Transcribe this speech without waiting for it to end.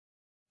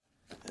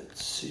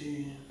Let's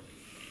see.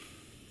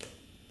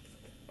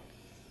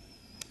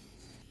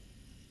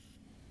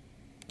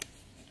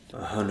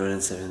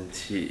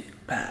 £170,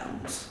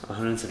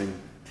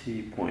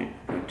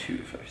 170.2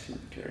 if I've seen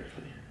it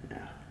correctly.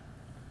 Yeah,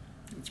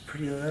 it's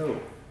pretty low.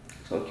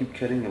 So I'll keep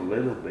cutting a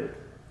little bit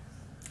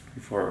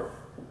for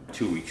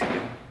 2 weeks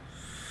again.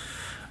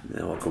 And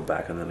then I'll go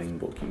back on the lean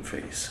bulking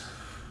phase.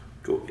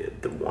 Go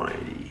get the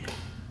 180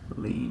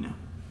 lean.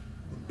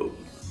 Boom.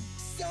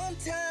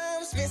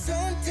 Sometimes, man,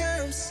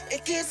 sometimes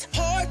it gets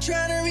hard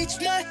trying to reach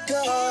my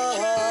goal.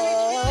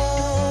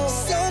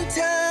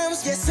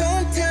 Sometimes, yeah,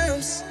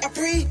 sometimes I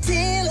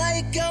pretend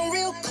like I'm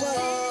real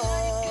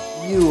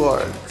close. You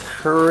are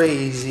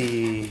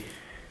crazy.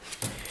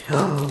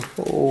 Oh,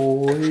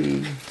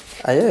 boy.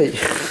 Aye, aye.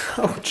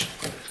 Ouch.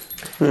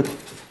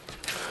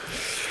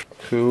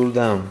 Cool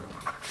down.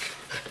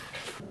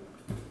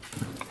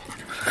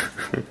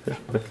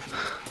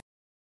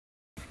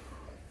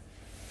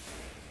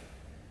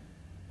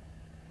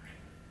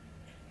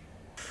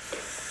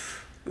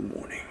 Good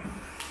morning.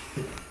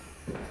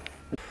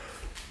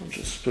 I'll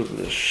just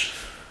publish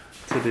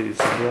today's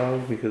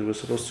vlog because we're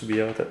supposed to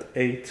be out at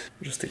 8.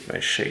 I'll just take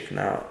my shake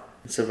now.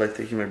 Instead of like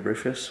taking my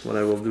breakfast, what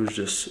I will do is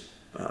just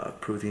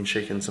protein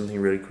shake and something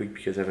really quick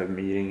because I have a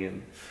meeting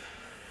in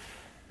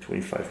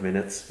 25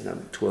 minutes and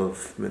I'm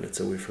 12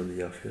 minutes away from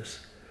the office.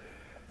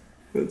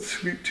 I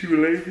sleep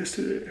too late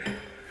yesterday.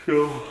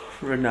 So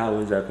right now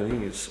what's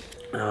happening is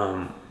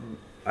I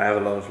have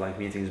a lot of like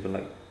meetings, but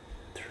like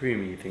 3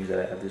 meetings that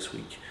I have this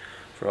week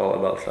for all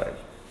about like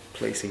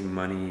placing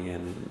money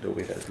and the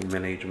way that we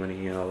manage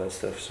money and all that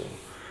stuff. So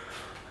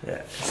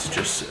yeah, it's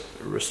just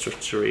a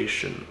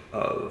restoration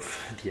of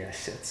the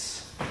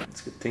assets.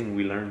 It's a good thing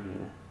we learn, you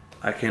know.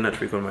 I cannot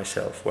record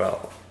myself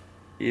while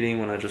eating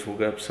when I just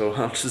woke up, so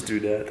I'll just do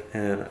that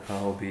and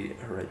I'll be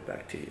right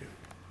back to you.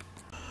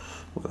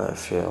 Well, I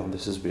failed.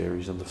 This is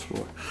berries on the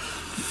floor.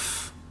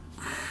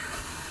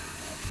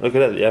 Look at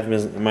that, you have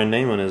my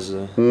name on his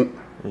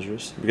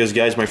wrist. Because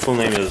guys, my full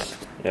name is,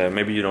 yeah,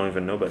 maybe you don't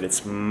even know, but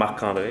it's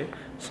Marc-André.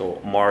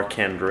 So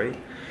Marc-André.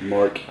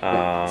 Marc.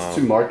 It's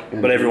too Marc.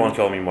 But everyone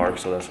call me Marc,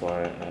 so that's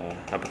why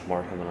I put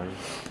Marc on the line.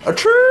 A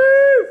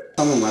true!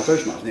 I'm on my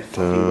first month.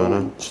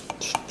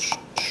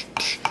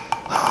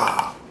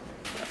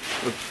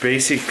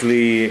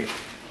 Basically,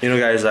 you know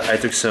guys, I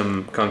took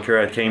some Conquer.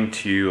 I came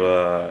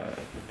to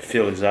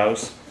Phil's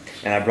house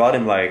and I brought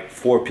him like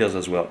 4 pills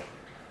as well.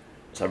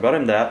 So I brought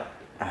him that.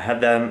 I had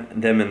them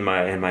in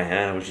my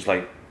hand. I was just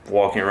like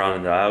walking around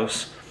in the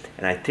house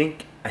and I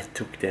think I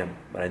took them,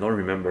 but I don't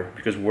remember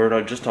because we're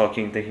not just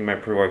talking, taking my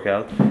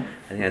pre-workout. I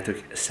think I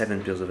took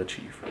 7 pills of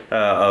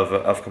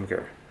of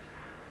Conquer.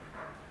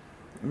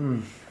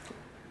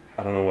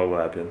 I don't know what will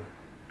happen.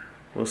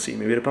 We'll see.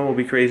 Maybe the pump will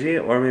be crazy,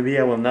 or maybe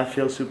I will not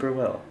feel super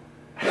well.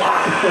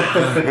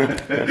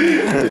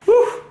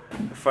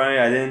 Finally,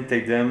 I didn't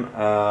take them.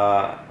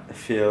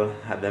 Phil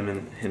had them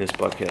in his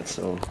pocket,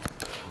 so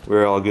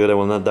we're all good. I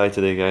will not die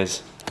today,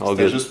 guys. All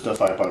good. Just the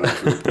 5 pound.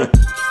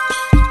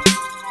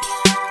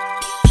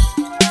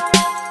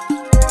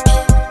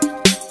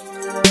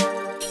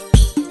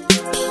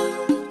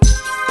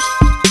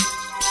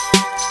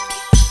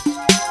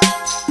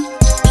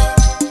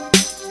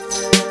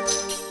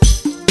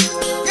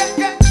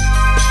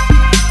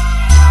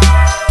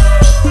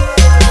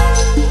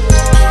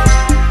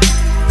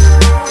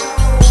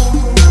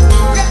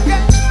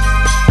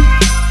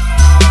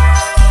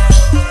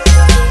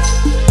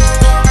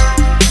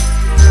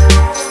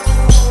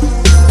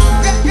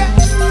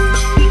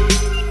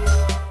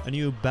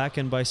 Back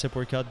and bicep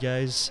workout,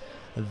 guys.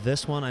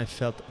 This one I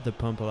felt the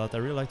pump a lot. I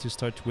really like to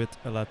start with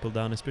a lat pull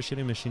down,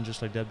 especially a machine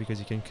just like that, because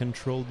you can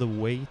control the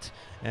weight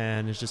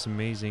and it's just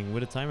amazing.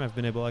 With the time I've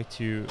been able like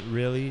to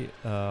really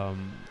how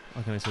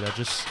can I say that,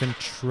 just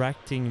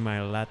contracting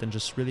my lat and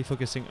just really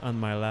focusing on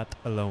my lat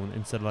alone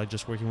instead of like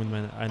just working with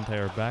my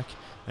entire back.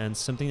 And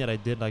something that I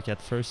did like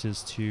at first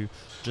is to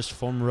just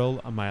foam roll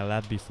on my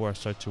lat before I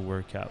start to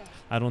work out.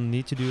 I don't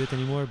need to do it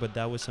anymore, but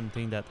that was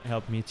something that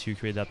helped me to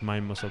create that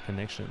mind muscle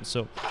connection.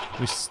 So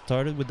we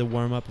started with the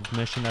warm-up of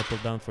machine lat pull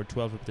down for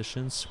 12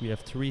 repetitions. We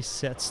have 3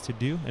 sets to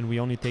do and we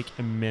only take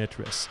a minute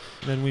rest.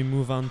 Then we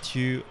move on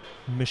to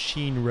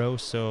machine row,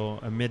 so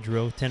a mid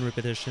row, 10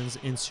 repetitions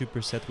in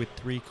superset with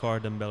 3 car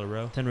dumbbell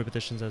row, 10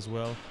 repetitions as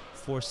well,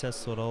 4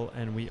 sets total,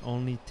 and we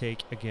only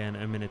take again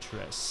a minute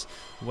rest.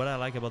 What I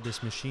like about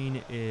this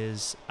machine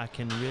is I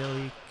can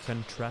really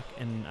contract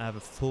and I have a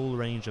full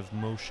range of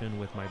motion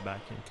with my back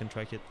and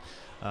contract it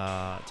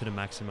to the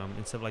maximum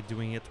instead of like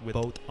doing it with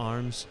both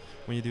arms.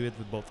 When you do it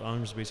with both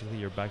arms, basically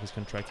your back is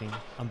contracting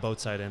on both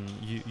sides and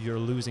you're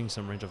losing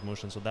some range of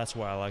motion. So that's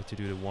why I like to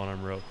do the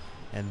 1-arm row.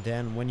 And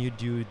then when you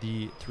do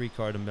the 3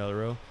 car dumbbell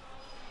row,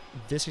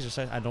 this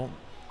exercise I don't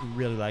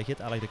really like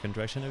it. I like the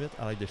contraction of it,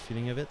 I like the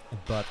feeling of it,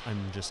 but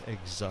I'm just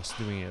exhausted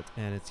doing it,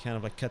 and it's kind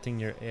of like cutting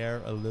your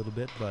air a little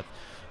bit. But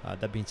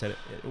that being said,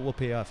 it will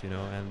pay off, you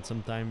know. And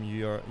sometimes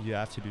you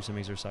have to do some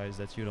exercise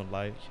that you don't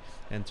like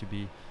and to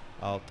be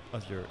out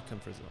of your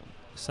comfort zone.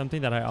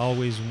 something that I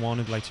always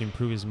wanted like to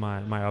improve is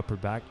my upper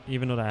back.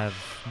 Even though I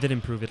did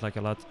improve it like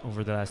a lot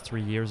over the last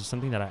 3 years, it's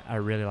something that I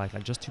really like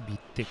just to be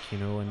thick, you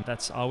know. And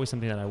that's always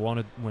something that I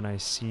wanted when I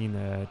seen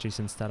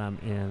Jason Statham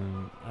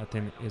in, I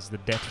think is the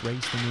Death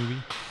Race, the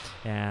movie.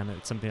 And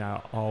it's something I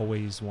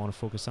always want to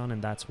focus on,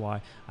 and that's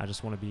why I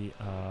just want to be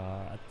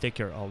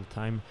thicker all the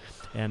time.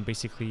 And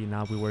basically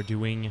now we were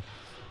doing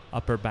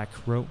upper back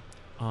row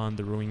on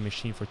the rowing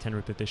machine for 10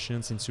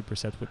 repetitions in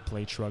superset with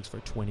plate shrugs for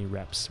 20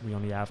 reps. We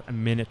only have a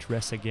minute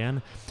rest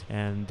again,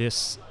 and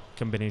this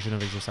combination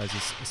of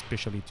exercises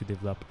especially to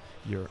develop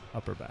your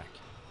upper back.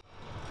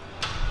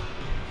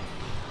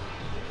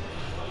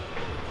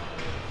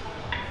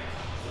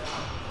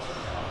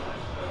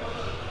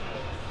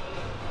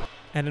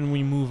 And then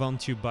we move on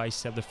to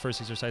bicep. The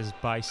first exercise is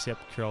bicep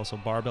curl, so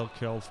barbell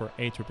curl for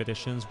 8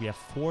 repetitions. We have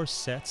 4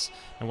 sets,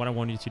 and what I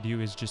want you to do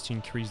is just to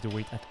increase the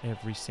weight at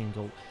every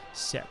single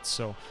set.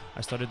 So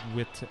I started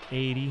with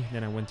 80,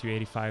 then I went to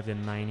 85,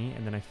 then 90,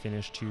 and then I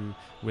finished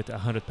with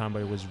 100 pounds,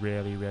 but it was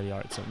really, really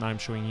hard. So now I'm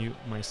showing you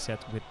my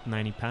set with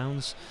 90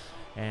 pounds.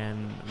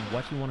 And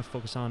what you want to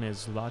focus on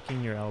is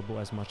locking your elbow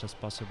as much as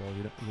possible.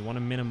 You want to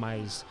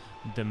minimize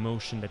the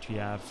motion that you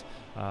have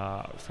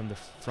from the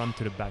front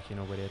to the back, you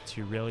know, with it,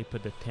 to really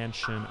put the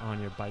tension on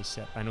your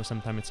bicep. I know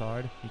sometimes it's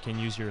hard. You can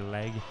use your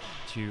leg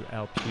to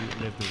help you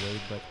lift the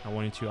weight, but I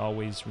want you to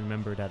always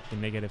remember that the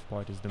negative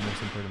part is the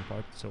most important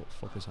part, so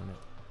focus on it.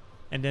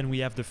 And then we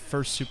have the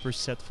first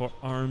superset for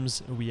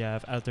arms. We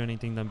have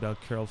alternating dumbbell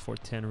curl for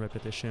 10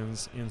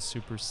 repetitions in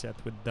superset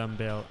with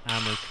dumbbell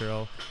hammer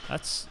curl.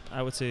 That's,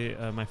 I would say,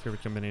 my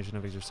favorite combination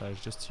of exercise,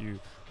 just to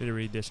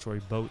literally destroy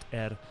both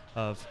ends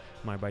of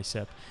my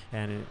bicep.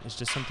 And it's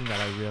just something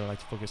that I really like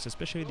to focus,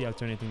 especially the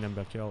alternating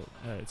dumbbell curl.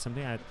 It's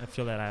something I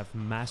feel that I've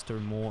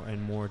mastered more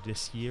and more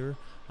this year,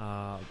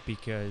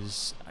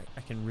 because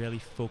I can really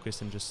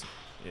focus and just,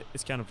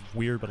 it's kind of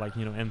weird, but like,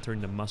 you know, entering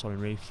the muscle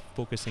and really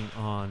focusing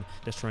on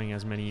destroying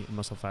as many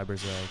muscle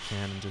fibers as I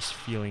can, and just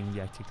feeling the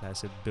lactic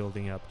acid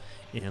building up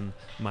in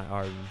my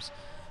arms.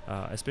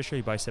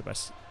 Especially bicep,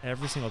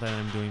 every single time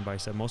I'm doing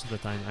bicep, most of the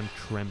time I'm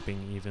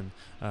cramping even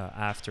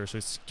after, so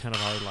it's kind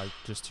of hard, like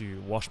just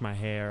to wash my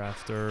hair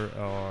after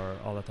or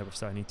all that type of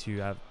stuff. I need to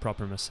have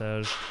proper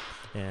massage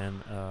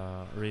and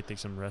really take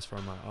some rest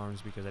from my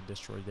arms because I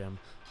destroy them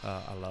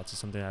a lot. So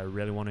something I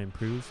really want to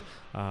improve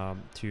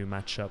to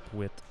match up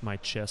with my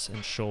chest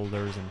and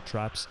shoulders and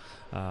traps,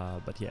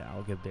 but yeah,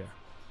 I'll get there.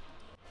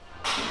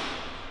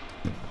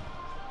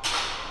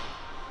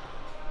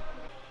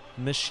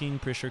 Machine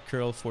pressure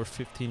curl for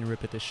 15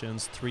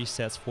 repetitions, 3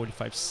 sets,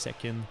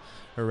 45-second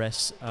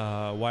rest.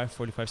 Why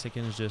 45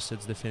 seconds? Just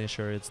it's the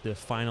finisher, it's the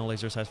final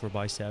exercise for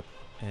bicep,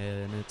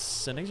 and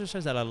it's an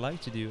exercise that I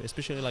like to do,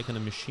 especially like on a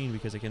machine,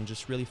 because I can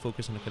just really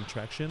focus on the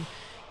contraction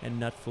and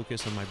not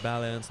focus on my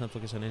balance, not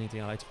focus on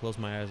anything. I like to close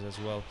my eyes as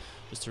well,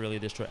 just to really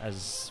destroy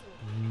as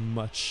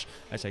much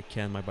as I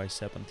can my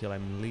bicep until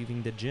I'm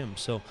leaving the gym.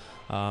 So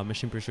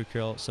machine pressure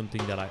curl,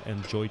 something that I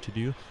enjoy to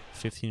do.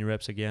 15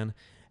 reps again.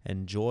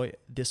 Enjoy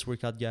this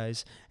workout,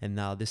 guys. And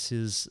now this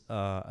is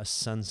a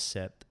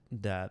sunset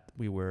that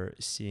we were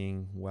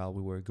seeing while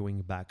we were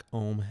going back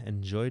home.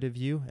 Enjoy the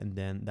view, and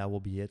then that will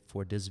be it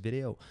for this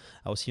video.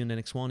 I will see you in the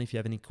next one. If you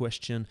have any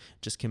question,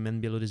 just comment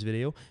below this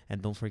video,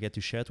 and don't forget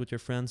to share it with your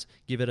friends,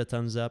 give it a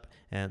thumbs up,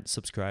 and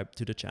subscribe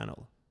to the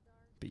channel.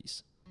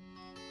 Peace.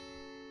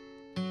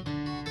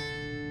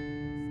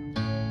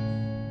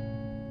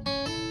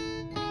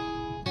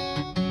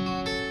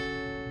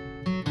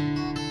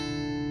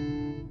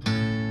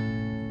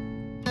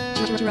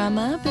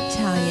 Drama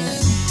Battalion.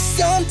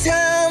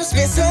 Sometimes,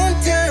 man,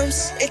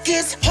 sometimes it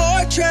gets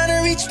hard trying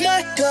to reach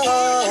my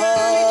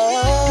goal.